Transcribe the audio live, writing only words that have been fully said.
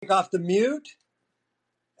take off the mute,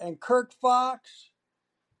 and Kirk Fox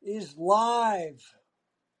is live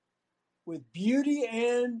with Beauty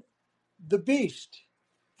and the Beast.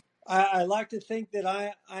 I like to think that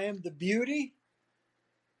I am the beauty.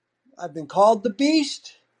 I've been called the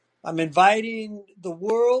beast. I'm inviting the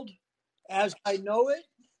world as I know it.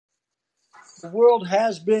 The world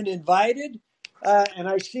has been invited. And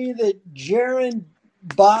I see that Jaren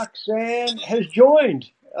Boxan has joined.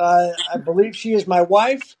 I believe she is my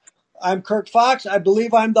wife. I'm Kirk Fox. I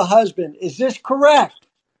believe I'm the husband. Is this correct?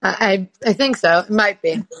 I think so. It might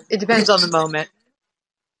be. It depends on the moment.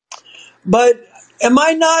 But am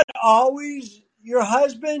I not always your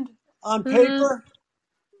husband on Mm, paper?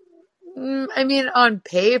 I mean, on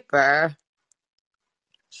paper.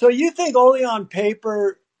 So you think only on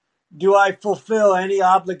paper do I fulfill any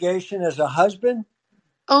obligation as a husband?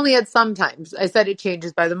 Only at some times. I said it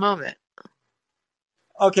changes by the moment.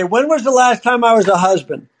 Okay, when was the last time I was a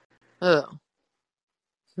husband? Oh.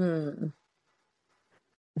 Hmm.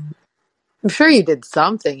 I'm sure you did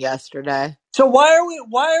something yesterday. So why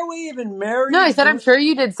are we even No, I married? said I'm sure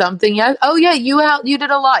you did something. Yes. Oh yeah, you did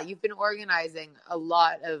a lot. You've been organizing a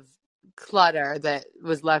lot of clutter that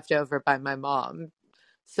was left over by my mom.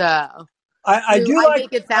 So I do I like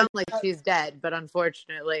make it sound like she's dead, but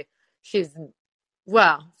unfortunately, she's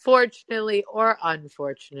well, fortunately or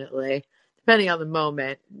unfortunately, depending on the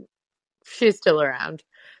moment, she's still around.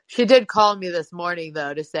 She did call me this morning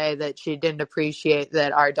though to say that she didn't appreciate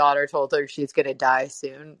that our daughter told her she's going to die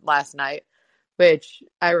soon last night, which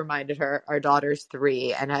I reminded her our daughter's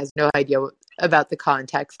 3 and has no idea about the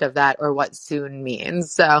context of that or what soon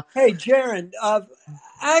means. So, Hey, Jaren,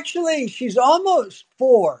 actually, she's almost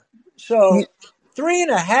 4. So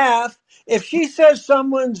 3.5. If she says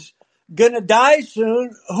someone's going to die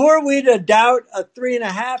soon, who are we to doubt a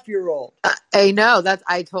 3.5-year-old? I know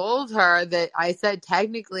I told her that I said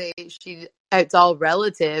technically it's all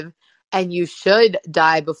relative and you should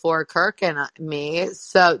die before Kirk and me.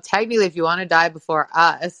 So technically if you want to die before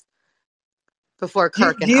us, before Do,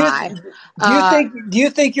 Kirk do and you I, uh, do you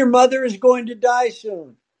think your mother is going to die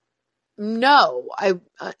soon? no, I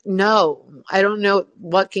don't know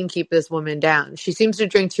what can keep this woman down. She seems to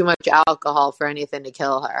drink too much alcohol for anything to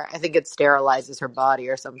kill her. I think it sterilizes her body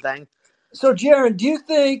or something. So, Jaren, do you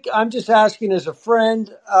think, I'm just asking as a friend,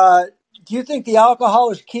 do you think the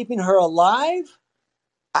alcohol is keeping her alive?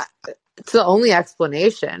 I, it's the only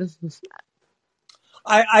explanation.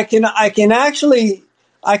 I can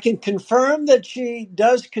confirm that she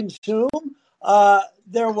does consume.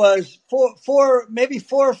 There was maybe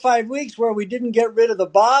 4 or 5 weeks where we didn't get rid of the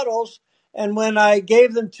bottles. And when I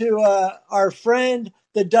gave them to our friend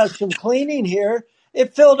that does some cleaning here,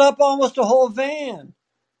 it filled up almost a whole van.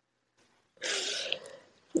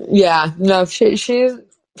 Yeah, no, she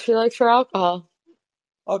likes her alcohol.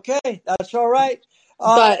 Okay, that's all right.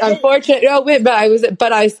 But Hey, unfortunately, no, wait,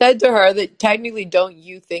 but I said to her that technically, don't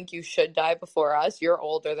you think you should die before us? You're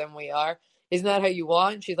older than we are. Isn't that how you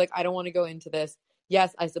want? And she's like, I don't want to go into this.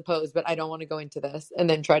 Yes, I suppose, but I don't want to go into this. And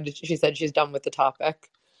then she said she's done with the topic.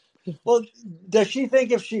 well, does she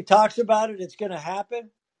think if she talks about it, it's going to happen?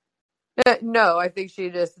 No, I think she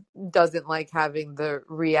just doesn't like having the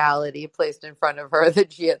reality placed in front of her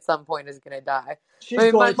that she at some point is going to die. I She's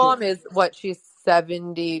mean, my going to. mom is she's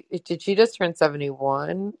 70. Did she just turn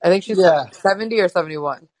 71? I think she's Yeah, 70 or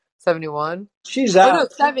 71. 71? she's Oh no,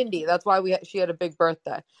 out. 70. That's why she had a big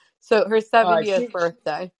birthday. So her All right, 70th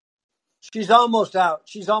birthday. she's almost out.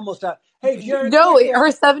 She's almost out. Hey, Jared, No, quickly.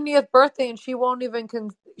 her 70th birthday, and she won't even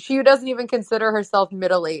she doesn't even consider herself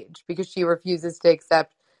middle aged because she refuses to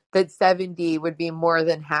accept that 70 would be more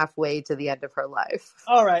than halfway to the end of her life.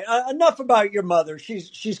 All right, enough about your mother.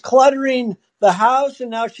 She's cluttering the house,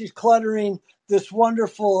 and now she's cluttering this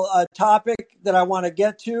wonderful topic that I want to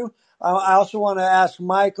get to. I also want to ask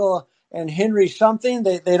Michael and Henry something.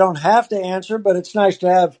 They don't have to answer, but it's nice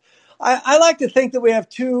to have. I like to think that we have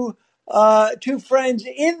two friends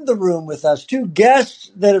in the room with us, two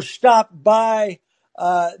guests that have stopped by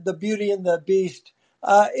the Beauty and the Beast.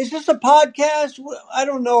 Is this a podcast? I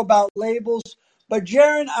don't know about labels. But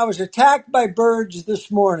Jaron, I was attacked by birds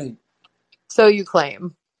this morning. So you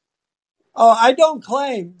claim. Oh, I don't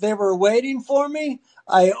claim. They were waiting for me.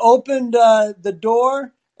 I opened the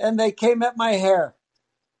door and they came at my hair.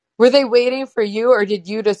 Were they waiting for you or did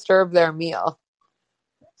you disturb their meal?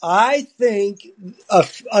 I think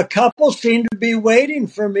a couple seemed to be waiting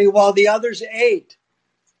for me while the others ate.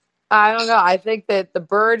 I don't know. I think that the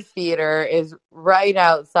bird feeder is right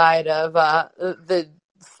outside of the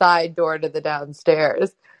side door to the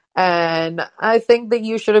downstairs. And I think that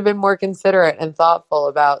you should have been more considerate and thoughtful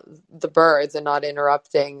about the birds and not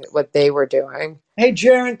interrupting what they were doing. Hey,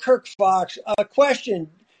 Jaron, Kirk Fox, a question.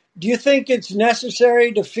 Do you think it's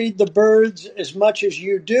necessary to feed the birds as much as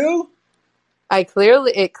you do? It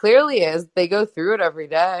clearly is. They go through it every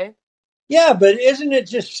day. Yeah, but isn't it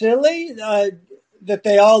just silly that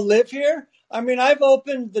they all live here? I mean, I've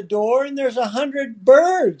opened the door and there's 100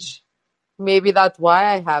 birds. Maybe that's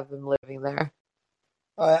why I have them living there.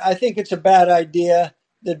 I think it's a bad idea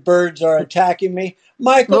that birds are attacking me.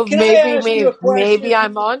 Michael, Well, can I ask you a maybe question?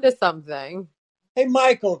 I'm onto something. Hey,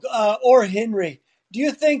 Michael, or Henry, do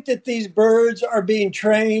you think that these birds are being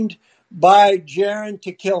trained by Jaron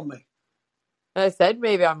to kill me? And I said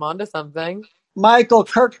maybe I'm onto something. Michael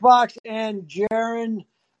Kirkbox and Jaron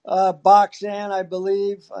Boxan, I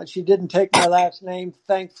believe. She didn't take my last name,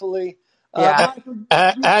 thankfully. Yeah.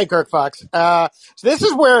 Michael, Hi, Kirk Fox. So this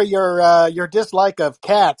is where your dislike of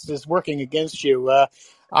cats is working against you.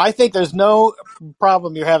 I think there's no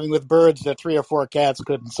problem you're having with birds that 3 or 4 cats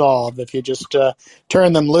couldn't solve if you just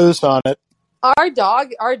turn them loose on it. Our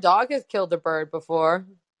dog has killed a bird before.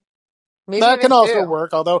 Maybe That can even also two.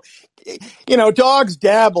 work, although dogs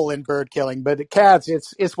dabble in bird killing, but cats,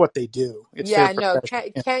 it's what they do. It's their Yeah, no, profession.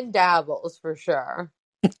 Ken, Yeah. Ken dabbles for sure.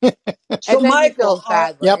 so And then he Michael,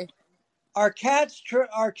 feels Yep. badly. are cats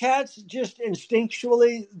just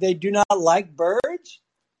instinctually they do not like birds?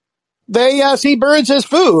 They see birds as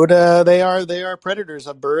food. They are predators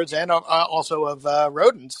of birds and also of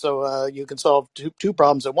rodents. So you can solve two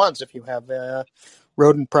problems at once if you have a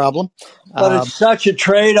rodent problem. But Um, it's such a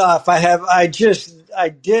trade-off. I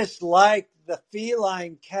dislike the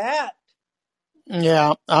feline cat.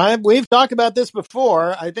 yeah, we've talked about this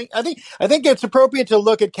before. I think it's appropriate to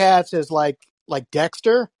look at cats as like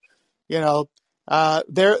Dexter. You know,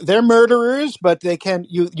 they're murderers, but you can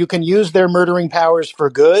use their murdering powers for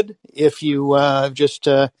good if you just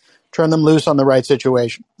turn them loose on the right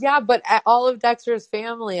situation. Yeah, but all of Dexter's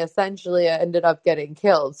family essentially ended up getting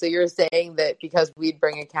killed. So you're saying that because we'd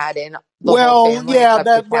bring a cat in, the whole Well, family yeah, except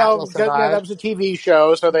the cat will that survive? was a TV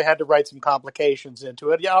show, so they had to write some complications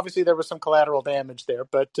into it. Yeah, obviously there was some collateral damage there,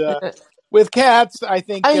 but with cats, I I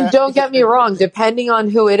think mean, don't get me wrong. Depending on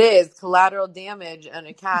who it is, collateral damage and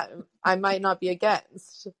a cat, I might not be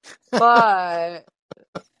against. But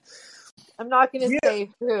I'm not going to Yeah, say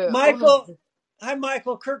who. Michael. Hi,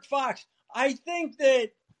 Michael. Kirk Fox. I think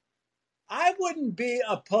that I wouldn't be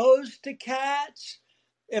opposed to cats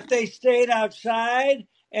if they stayed outside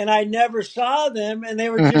and I never saw them and they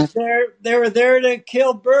were Mhm. just there. They were there to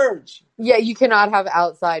kill birds. Yeah, you cannot have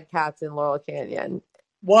outside cats in Laurel Canyon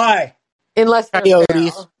Why? unless they're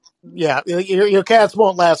Coyotes. feral. Yeah, your cats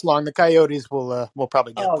won't last long. The coyotes will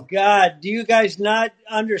probably get Oh them. God, do you guys not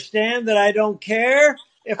understand that I don't care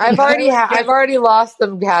if a coyote I've gets? already lost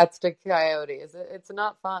some cats to coyotes. It's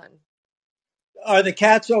not fun. Are the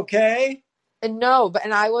cats okay? And no,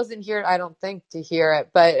 and I wasn't here, I don't think, to hear it.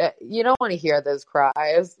 But you don't want to hear those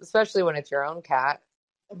cries, especially when it's your own cat.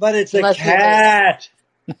 But it's a Unless you live, cat.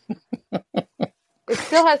 it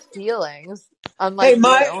still has feelings, Hey, unlike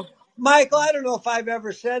you. Michael, I don't know if I've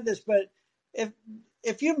ever said this, but if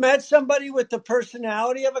if you met somebody with the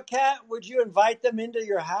personality of a cat, would you invite them into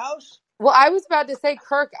your house? Well, I was about to say,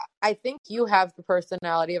 Kirk, I think you have the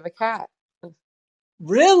personality of a cat.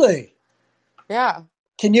 Really? Yeah.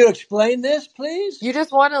 Can you explain this, please? You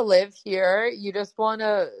just want to live here. You just want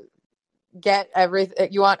to get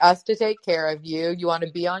everything. You want us to take care of you. You want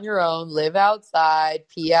to be on your own, live outside,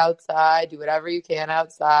 pee outside, do whatever you can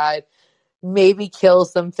outside, maybe kill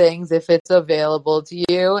some things if it's available to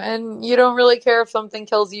you. And you don't really care if something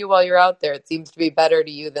kills you while you're out there. It seems to be better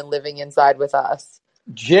to you than living inside with us.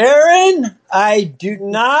 Jaron, I do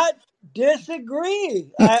not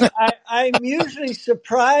disagree. I'm usually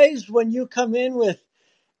surprised when you come in with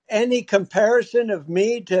any comparison of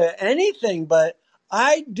me to anything, but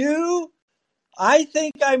I do. I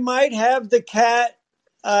think I might have the cat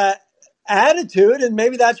uh, attitude, and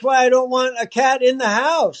maybe that's why I don't want a cat in the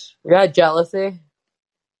house. You got jealousy,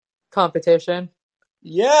 competition.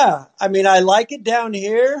 Yeah, I mean, I like it down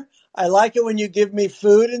here. I like it when you give me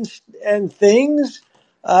food and things.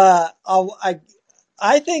 I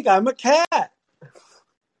think I'm a cat.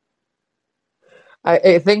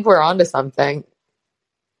 I think we're onto something.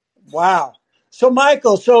 Wow. So,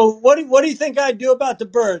 Michael, what do you think I'd do about the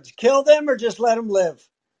birds? Kill them or just let them live?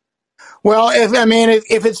 Well, if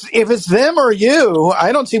it's them or you,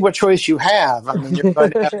 I don't see what choice you have. I mean, you're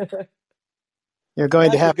going to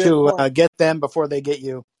That's a have good to point. get them before they get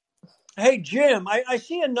you. Hey, Jim, I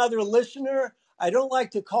see another listener. I don't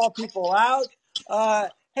like to call people out.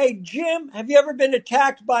 Hey, Jim, have you ever been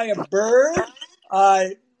attacked by a bird?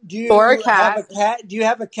 Do Or a you have a cat. cat? Do you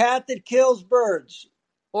have a cat that kills birds?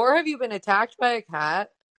 Or have you been attacked by a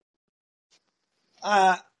cat?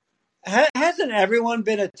 Uh, hasn't everyone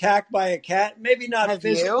been attacked by a cat? Maybe not Have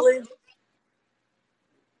you? physically.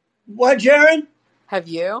 What, Jaron? Have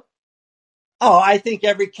you? Oh, I think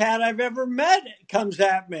every cat I've ever met comes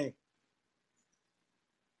at me.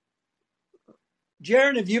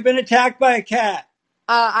 Jaron, have you been attacked by a cat?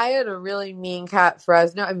 I had a really mean cat,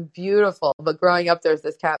 Fresno. I'm beautiful, but growing up, there's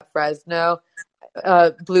this cat, Fresno,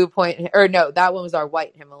 blue point, or no, that one was our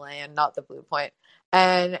white Himalayan, not the blue point.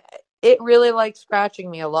 And it really liked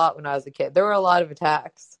scratching me a lot when I was a kid. There were a lot of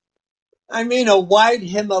attacks. I mean, a white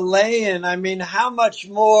Himalayan. I mean, how much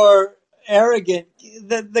more arrogant?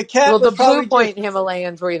 The cat Well, was the blue probably just. point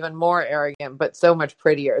Himalayans were even more arrogant, but so much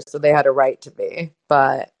prettier, so they had a right to be.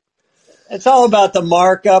 But It's all about the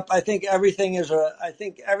markup. I think everything is a. I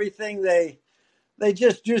think everything they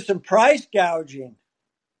just do some price gouging.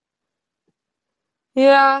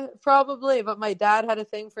 yeah, probably. But my dad had a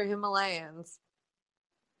thing for Himalayans.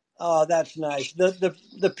 Oh, that's nice.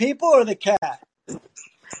 The people or the cat?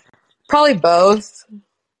 Probably both.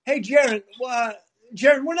 Hey, Jaron.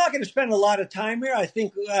 Jaron, we're not going to spend a lot of time here. I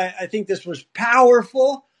think this was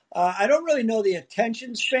powerful. I don't really know the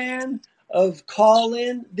attention span of call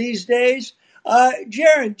in these days.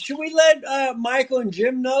 Jaron, should we let Michael and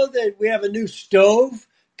Jim know that we have a new stove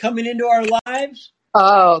coming into our lives?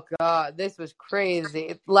 Oh God, this was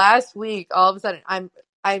crazy. Last week, all of a sudden,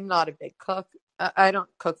 I'm not a big cook. I don't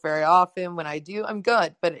cook very often. When I do, I'm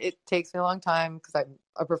good, but it takes me a long time because I'm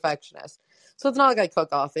a perfectionist. So it's not like I cook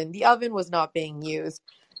often. The oven was not being used.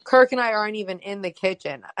 Kirk and I aren't even in the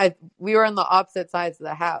kitchen. We were on the opposite sides of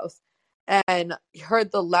the house and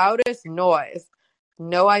heard the loudest noise.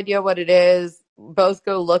 No idea what it is. Both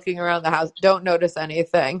go looking around the house, don't notice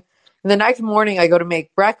anything. And the next morning, I go to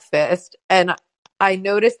make breakfast and I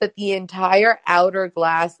noticed that the entire outer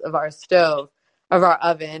glass of our stove, of our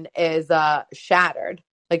oven, is shattered,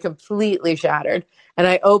 like completely shattered. And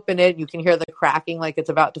I open it, and you can hear the cracking like it's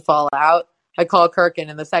about to fall out. I call Kirkin,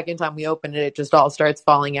 and the second time we open it, it just all starts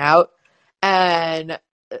falling out. And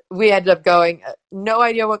we ended up going, no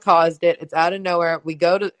idea what caused it. It's out of nowhere. We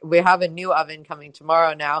have a new oven coming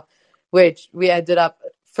tomorrow now, which we ended up,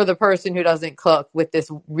 for the person who doesn't cook, with this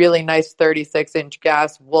really nice 36-inch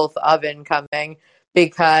gas Wolf oven coming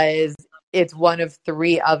because it's one of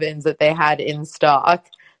 3 ovens that they had in stock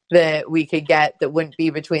that we could get that wouldn't be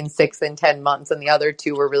between 6 and 10 months. And the other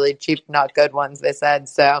 2 were really cheap, not good ones, they said.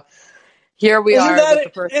 So here we Isn't are with the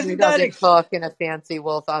that person who isn't that doesn't cook in a fancy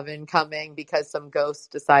Wolf oven coming because some ghost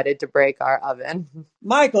decided to break our oven.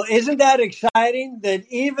 Michael? Isn't that exciting that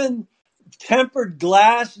even tempered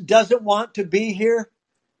glass doesn't want to be here?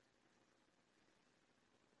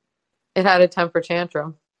 It had a temper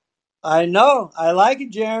tantrum. I know. I like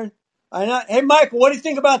it, Jaron. I know. Hey, Michael, what do you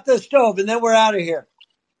think about the stove? And then we're out of here.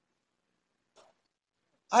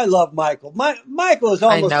 I love Michael. Michael is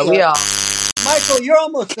I almost know, we a all. Michael. You're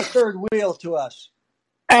almost the third wheel to us.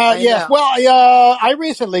 I Yes. know. Well, I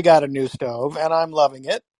recently got a new stove, and I'm loving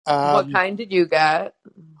it. What kind did you get?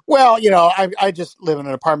 Well, I just live in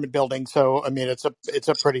an apartment building, so I mean, it's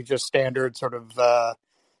a pretty just standard sort of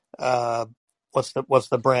uh, what's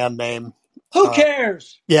the brand name? Who Uh,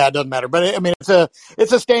 cares? yeah, it doesn't matter, but I mean, it's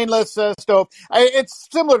a stainless stove. It's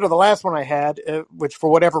similar to the last one I had, which for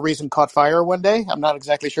whatever reason caught fire one day. I'm not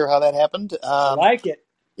exactly sure how that happened. I like it.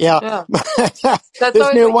 Yeah, Yeah. That's this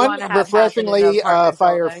always new what you one, want to have happen in an refreshingly apartment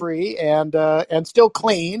fire building. free and still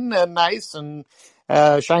clean and nice and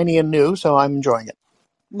shiny and new. So I'm enjoying it.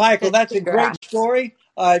 Michael, It's that's a great congrats. story.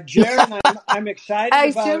 Jaron, I'm excited I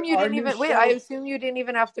about assume you our didn't new even wait. I stove. assume you didn't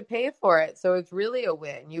even have to pay for it, so it's really a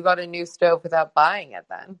win. You got a new stove without buying it,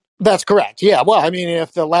 then. That's correct. Yeah. Well, I mean,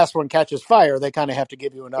 if the last one catches fire, they kind of have to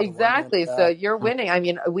give you another one. And Exactly. So you're winning. I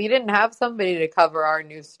mean, we didn't have somebody to cover our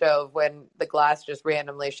new stove when the glass just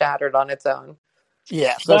randomly shattered on its own.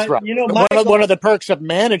 yes, that's But right. One of Michael, the perks of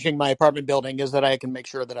managing my apartment building is that I can make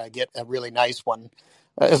sure that I get a really nice one,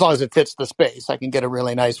 as long as it fits the space. I can get a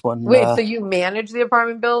really nice one. Wait, so you manage the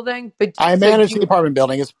apartment building, but I manage the apartment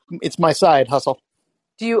building. It's my side hustle.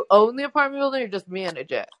 do you own the apartment building or just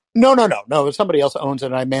manage it? No, no, no, no. Somebody else owns it,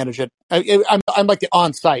 and I manage it. I'm like the It's a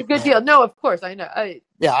on-site good deal. manager. No, of course I know.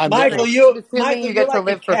 Yeah, Then Michael, I'm assuming you you're get to like a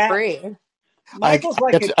live for cat. free. Michael's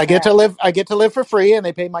like get a to, I get to cat. live. I get to live for free, and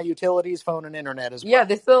they pay my utilities, phone, and internet as Yeah, well.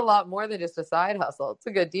 this is a lot more than just a side hustle. It's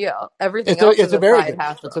a good deal. Everything It's a else is it's a a very side good deal.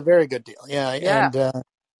 It's a hustle. very good deal. Yeah, Yeah. and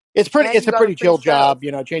it's pretty. And It's you a got a pretty free chill stove.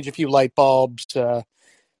 job. Change a few light bulbs.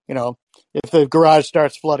 You know, if the garage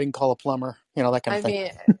starts flooding, call a plumber. That kind of I thing.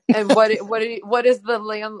 mean, and what is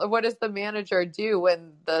the manager do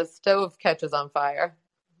when the stove catches on fire?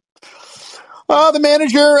 The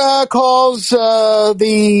manager calls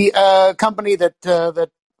the company that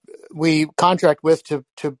we contract with to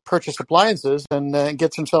purchase appliances and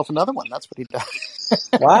gets himself another one. That's what he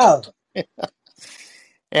does. Wow,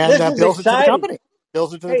 And this is bills it to the exciting. company.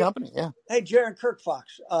 Bills it to the Hey, company. Yeah. hey, Jaron Kirk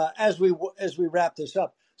Fox. As we wrap this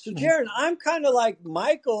up, so Mhm. Jaron, I'm kind of like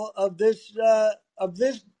Michael of this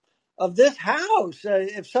house.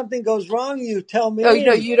 If something goes wrong, you tell Oh, me.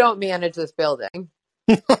 no, And you don't manage this building.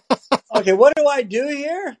 okay, what do I do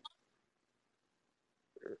here?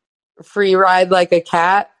 Free ride like a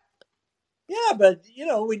cat. Yeah, but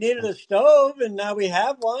we needed a stove, and now we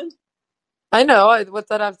have one I know. What's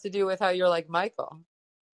that have to do with how you're like Michael?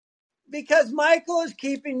 because Michael is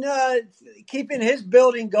keeping his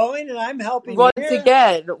building going, and I'm helping Once here.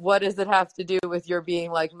 again, what does it have to do with your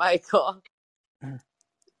being like Michael?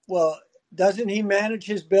 Well, doesn't he manage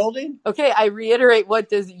his building? Okay, I reiterate, what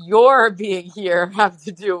does your being here have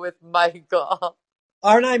to do with Michael?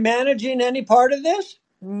 Aren't I managing any part of this?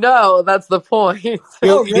 No, that's the point.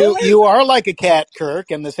 Oh, You really? are like a cat,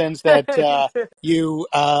 Kirk, in the sense that you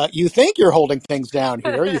think you're holding things down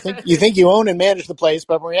here. You think you own and manage the place,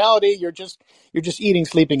 but in reality, you're just eating,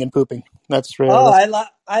 sleeping, and pooping. That's Oh, that's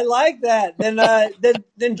I like that.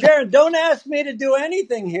 Then Jared, don't ask me to do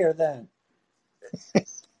anything here. Then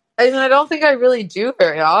I don't think I really do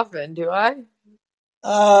very often, do I?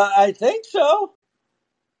 I think so.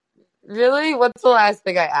 Really? What's the last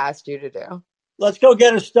thing I asked you to do? Let's go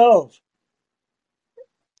get a stove.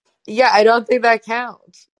 Yeah, I don't think that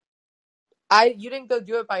counts. You didn't go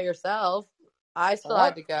do it by yourself. I still Uh,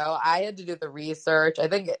 had to go. I had to do the research. I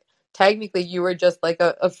think technically you were just like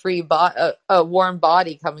a free a warm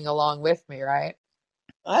body coming along with me, right?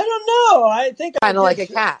 I don't know. I think I Kind of like a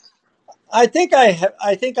just. cat. I think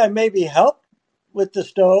I maybe helped with the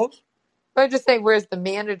stove. But I'm just saying, where's the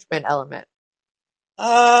management element?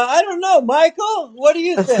 I don't know, Michael. What do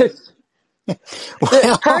you think?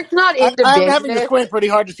 well. Kirk's not into I'm having to business. squint pretty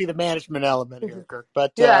hard to see the management element here, Kirk.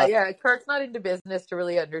 But Yeah. Kirk's not into business to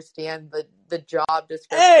really understand the job Hey,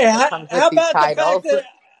 description that comes with how these about the fact titles. that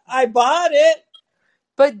I bought it?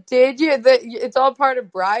 But did you? It's all part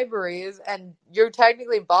of briberies, and you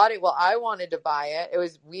technically bought it. Well, I wanted to buy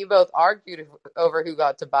it. We both argued over who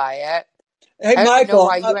got to buy it. Hey, I don't even know Michael.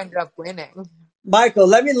 why you ended up winning. Michael,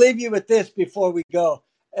 let me leave you with this before we go,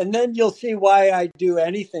 and then you'll see why I do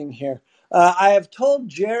anything here. I have told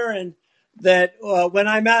Jaron that when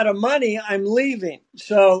I'm out of money, I'm leaving.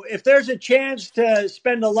 So if there's a chance to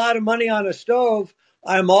spend a lot of money on a stove,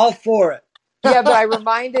 I'm all for it. Yeah, but I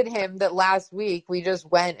reminded him that last week we just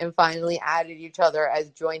went and finally added each other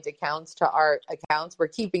as joint accounts to our accounts. We're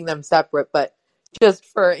keeping them separate, but just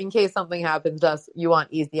for in case something happens to us, you want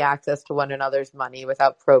easy access to one another's money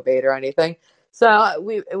without probate or anything. So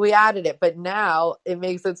we added it, but now it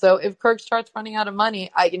makes it so if Kirk starts running out of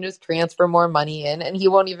money, I can just transfer more money in and he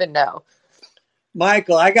won't even know.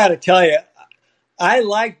 Michael, I got to tell you, I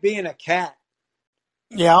like being a cat.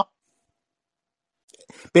 yeah,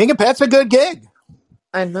 being a pet's a good gig.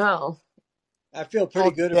 I know. I feel pretty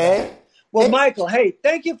All good about it. day. Well, Michael, hey,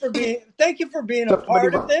 thank you for being a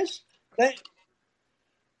part Somebody of this.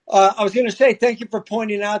 I was going to say thank you for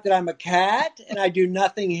pointing out that I'm a cat and I do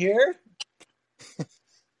nothing here.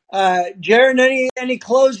 Jaron, any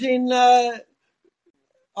closing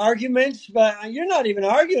arguments? But you're not even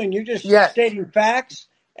arguing; you're just Yeah, stating facts.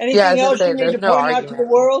 yeah. I Anything was gonna else you say need there's to no point out to the argument.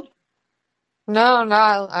 world? No,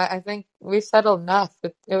 I think we settled enough.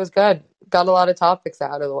 It was good. Got a lot of topics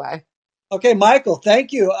out of the way. Okay, Michael,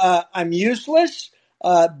 thank you. I'm useless.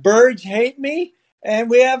 Birds hate me, and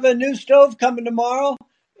we have a new stove coming tomorrow.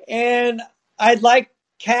 And I'd like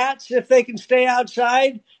cats if they can stay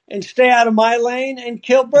outside and stay out of my lane and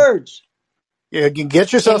kill birds. You can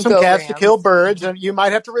get yourself And some go cats to kill Rams. birds, and you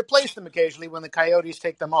might have to replace them occasionally when the coyotes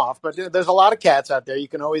take them off. But there's a lot of cats out there. You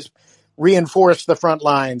can always reinforce the front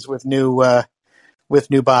lines with new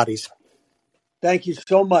bodies. Thank you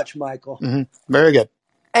so much, Michael. Very good.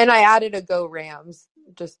 And I added a go Rams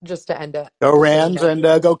just to end it. Go Just so you Rams know. and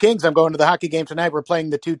go Kings. I'm going to the hockey game tonight. We're playing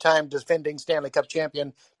the two-time defending Stanley Cup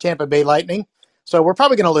champion Tampa Bay Lightning. So we're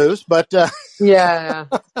probably going to lose, but Yeah.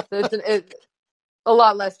 It's a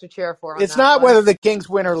lot less to cheer for on it's that not one. whether the Kings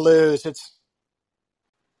win or lose. It's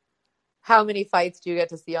How many fights do you get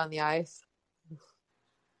to see on the ice?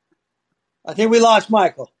 I think we lost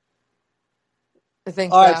Michael. I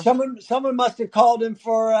think All right, so. someone must have called him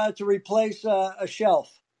for to replace a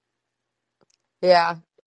shelf. Yeah.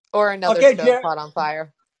 Or another Okay, stove caught on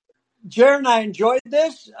fire. Jaron, I enjoyed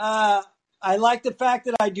this. I like the fact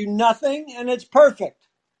that I do nothing, and it's perfect.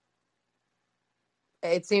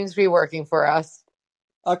 It seems to be working for us.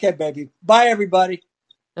 Okay, baby. Bye, everybody.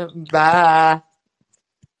 Bye.